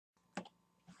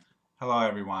Hello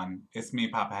everyone, it's me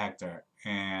Papa Hector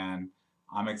and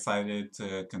I'm excited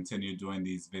to continue doing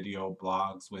these video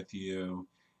blogs with you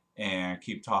and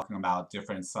keep talking about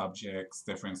different subjects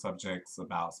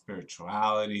about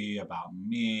spirituality, about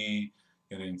me,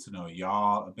 getting to know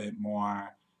y'all a bit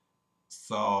more.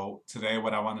 So today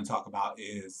what I want to talk about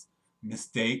is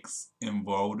mistakes in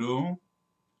Vodou,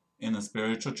 in the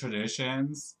spiritual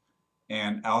traditions,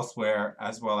 and elsewhere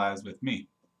as well as with me.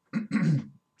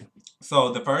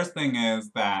 So the first thing is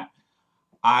that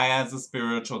I, as a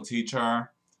spiritual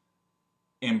teacher,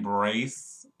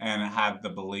 embrace and have the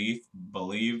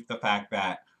believe the fact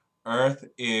that earth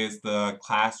is the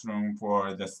classroom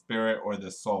for the spirit or the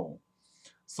soul.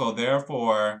 So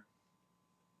therefore,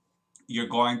 you're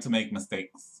going to make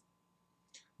mistakes.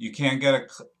 You can't get a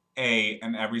A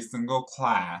in every single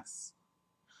class.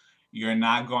 You're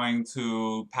not going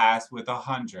to pass with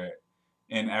 100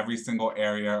 in every single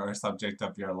area or subject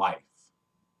of your life.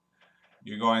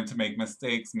 You're going to make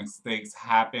mistakes. Mistakes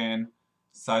happen.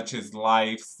 Such is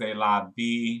life. C'est la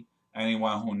vie.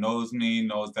 Anyone who knows me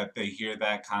knows that they hear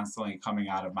that constantly coming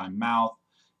out of my mouth.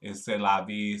 Is c'est la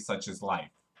vie. Such is life.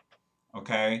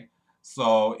 Okay?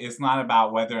 So it's not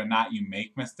about whether or not you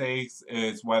make mistakes.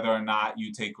 It's whether or not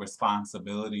you take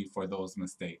responsibility for those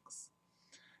mistakes.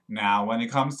 Now, when it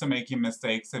comes to making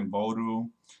mistakes in Vodou,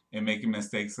 and making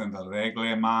mistakes in the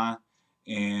reglement,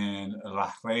 in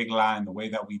la regla, and the way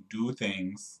that we do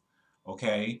things,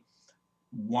 okay,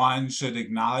 one should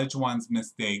acknowledge one's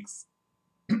mistakes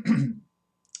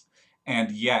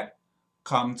and yet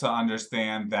come to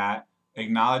understand that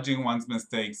acknowledging one's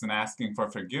mistakes and asking for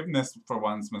forgiveness for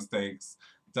one's mistakes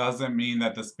doesn't mean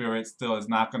that the spirit still is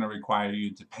not going to require you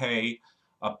to pay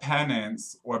a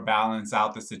penance or balance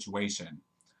out the situation.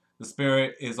 The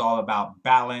spirit is all about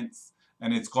balance,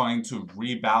 and it's going to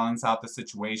rebalance out the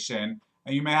situation,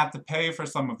 and you may have to pay for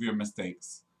some of your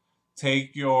mistakes.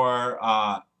 Take your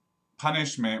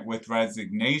punishment with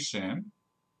resignation,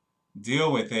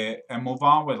 deal with it, and move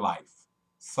on with life.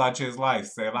 Such is life,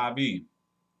 c'est la vie.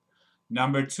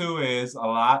 Number two is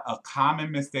a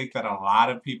common mistake that a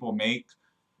lot of people make.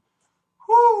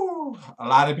 A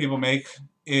lot of people make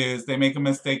is they make a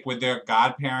mistake with their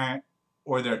godparent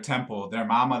or their temple, their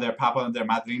mama, their papa, their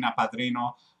madrina,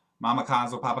 padrino, mama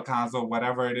kanzo, papa kanzo,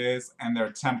 whatever it is, and their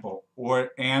temple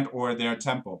or their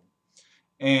temple.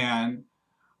 And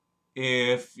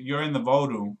if you're in the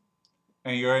Vodou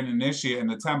and you're an initiate in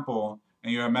the temple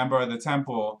and you're a member of the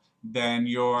temple, then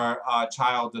you're a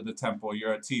child of the temple.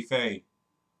 You're a tife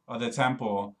of the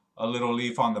temple, a little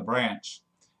leaf on the branch.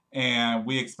 And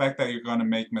we expect that you're going to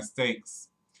make mistakes.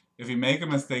 If you make a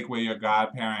mistake with your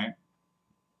godparent,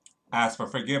 ask for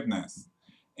forgiveness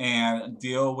and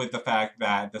deal with the fact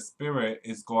that the spirit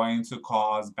is going to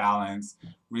cause balance,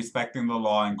 respecting the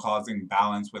law and causing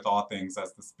balance with all things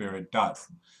as the spirit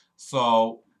does.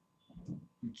 So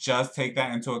just take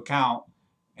that into account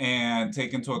and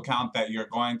take into account that you're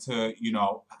going to,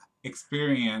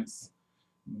 experience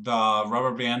the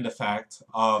rubber band effect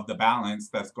of the balance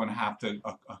that's going to have to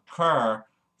occur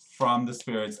from the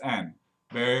spirit's end.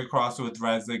 Bear your cross with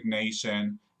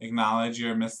resignation, acknowledge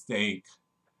your mistake,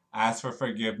 ask for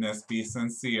forgiveness, be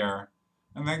sincere,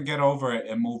 and then get over it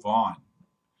and move on.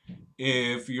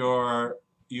 If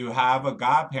you have a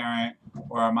godparent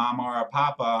or a mama or a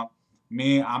papa,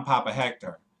 me, I'm Papa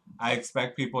Hector. I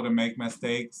expect people to make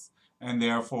mistakes, and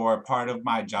therefore part of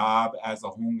my job as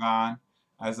a Houngan,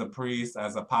 as a priest,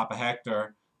 as a Papa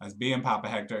Hector, as being Papa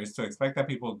Hector, is to expect that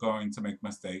people are going to make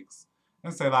mistakes.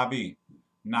 And c'est la vie.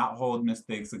 Not hold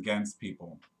mistakes against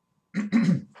people.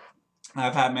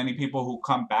 I've had many people who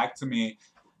come back to me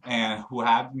and who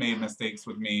have made mistakes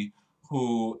with me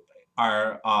who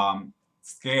are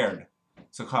scared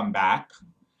to come back,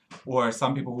 or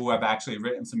some people who have actually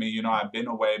written to me, I've been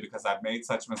away because I've made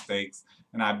such mistakes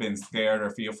and I've been scared or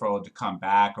fearful to come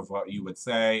back of what you would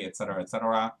say, etc.,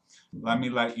 etc. Let me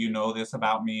let you know this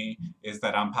about me, is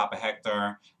that I'm Papa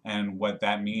Hector, and what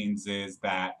that means is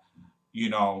that,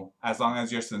 as long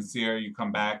as you're sincere, you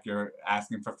come back, you're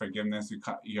asking for forgiveness,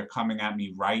 you're coming at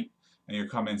me right, and you're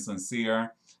coming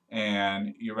sincere,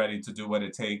 and you're ready to do what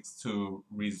it takes to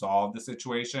resolve the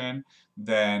situation,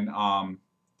 then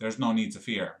there's no need to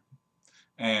fear.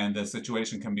 And the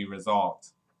situation can be resolved.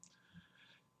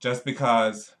 Just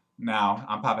because now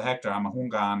I'm Papa Hector, I'm a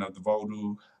Houngan of the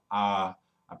Vodou, I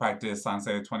practice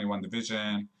Sansei 21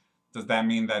 division. Does that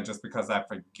mean that just because I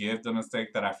forgive the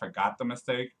mistake that I forgot the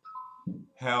mistake?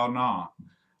 Hell no.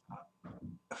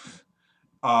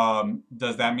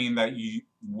 Does that mean that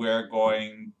we're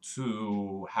going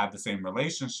to have the same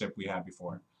relationship we had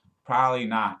before? Probably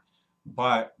not.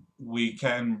 But we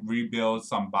can rebuild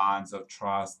some bonds of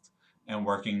trust and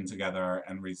working together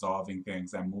and resolving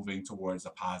things and moving towards a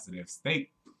positive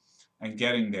state and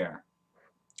getting there.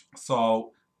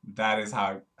 So that is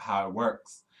how it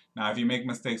works. Now, if you make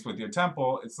mistakes with your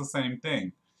temple, it's the same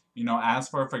thing.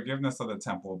 Ask for forgiveness of the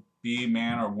temple. Be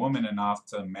man or woman enough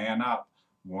to man up,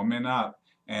 woman up,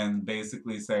 and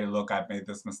basically say, look, I've made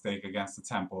this mistake against the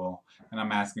temple, and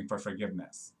I'm asking for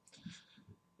forgiveness.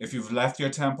 If you've left your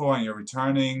temple and you're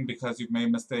returning because you've made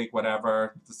a mistake,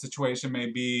 whatever the situation may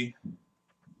be,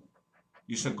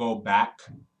 you should go back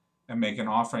and make an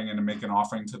offering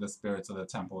to the spirits of the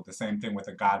temple. The same thing with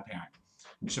a godparent.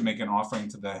 You should make an offering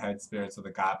to the head spirits of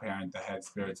the godparent, the head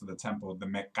spirits of the temple, the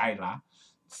Mekaila,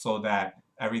 so that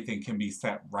everything can be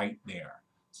set right there,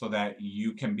 so that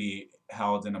you can be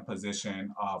held in a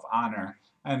position of honor.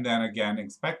 And then again,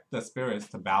 expect the spirits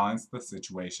to balance the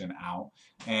situation out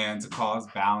and to cause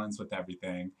balance with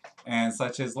everything. And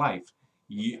such is life.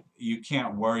 You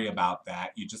can't worry about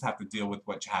that. You just have to deal with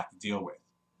what you have to deal with.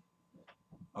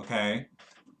 Okay?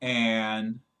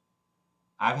 And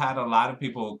I've had a lot of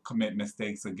people commit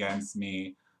mistakes against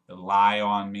me, lie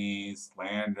on me,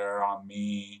 slander on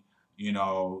me,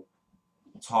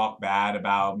 talk bad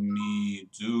about me,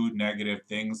 do negative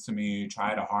things to me,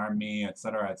 try to harm me,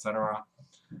 etc., etc.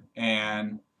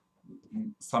 And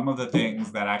some of the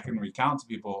things that I can recount to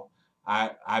people,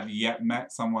 I've yet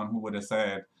met someone who would have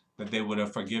said that they would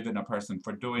have forgiven a person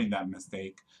for doing that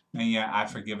mistake, and yet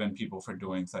I've forgiven people for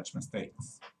doing such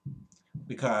mistakes.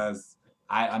 Because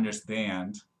I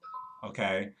understand,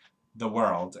 okay, the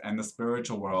world and the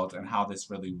spiritual world and how this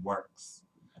really works.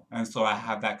 And so I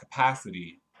have that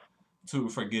capacity to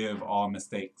forgive all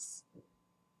mistakes.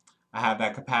 I have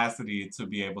that capacity to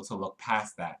be able to look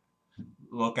past that,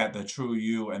 look at the true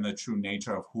you and the true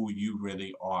nature of who you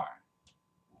really are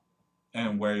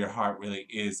and where your heart really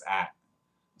is at.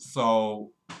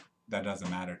 So that doesn't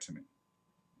matter to me.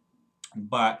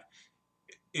 But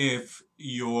if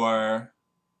you're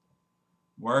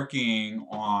working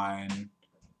on,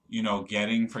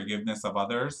 getting forgiveness of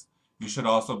others, you should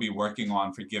also be working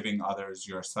on forgiving others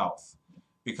yourself.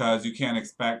 Because you can't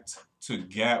expect to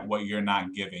get what you're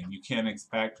not giving. You can't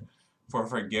expect for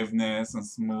forgiveness and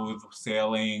smooth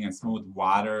sailing and smooth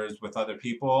waters with other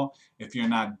people if you're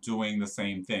not doing the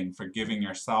same thing, forgiving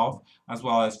yourself as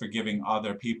well as forgiving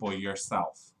other people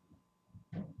yourself.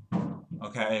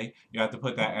 Okay? You have to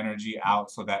put that energy out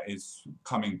so that it's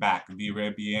coming back.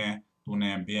 Vivre bien,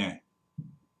 tourner bien.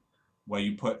 When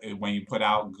you put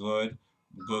out good,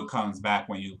 good comes back.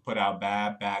 When you put out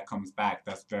bad, bad comes back.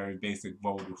 That's very basic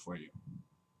Vodou for you.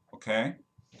 Okay?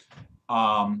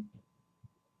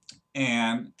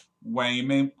 And when you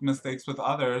make mistakes with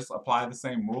others, apply the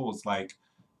same rules. Like,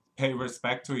 pay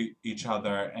respect to each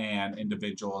other, and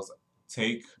individuals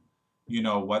take,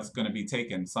 what's going to be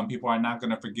taken. Some people are not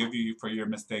going to forgive you for your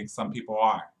mistakes. Some people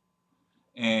are.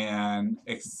 And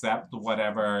accept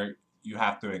whatever you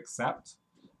have to accept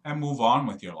and move on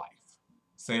with your life.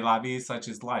 C'est la vie, such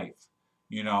is life.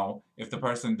 If the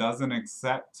person doesn't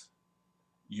accept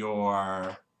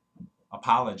your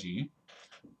apology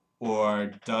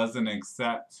or doesn't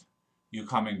accept you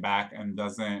coming back and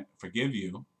doesn't forgive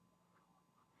you,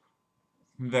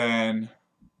 then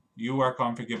you work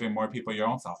on forgiving more people your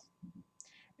own self.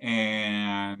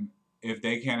 And if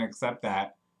they can't accept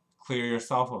that, clear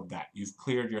yourself of that. You've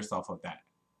cleared yourself of that.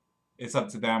 It's up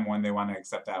to them when they want to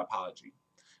accept that apology.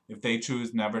 If they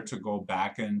choose never to go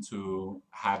back into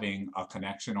having a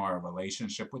connection or a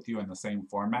relationship with you in the same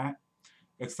format,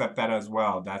 accept that as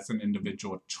well. That's an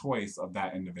individual choice of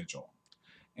that individual.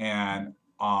 And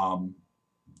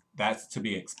that's to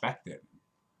be expected,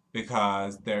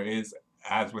 because there is,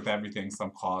 as with everything,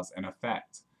 some cause and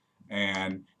effect.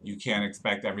 And you can't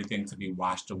expect everything to be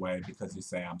washed away because you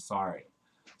say, I'm sorry.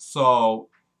 So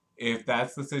if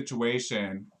that's the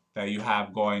situation that you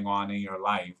have going on in your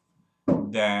life,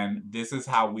 then this is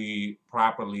how we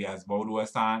properly, as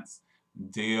Vodouistants,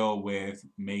 deal with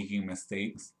making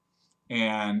mistakes,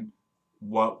 and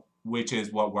which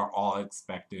is what we're all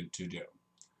expected to do.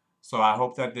 So I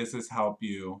hope that this has helped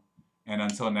you, and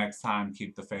until next time,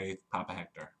 keep the faith. Papa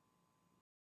Hector.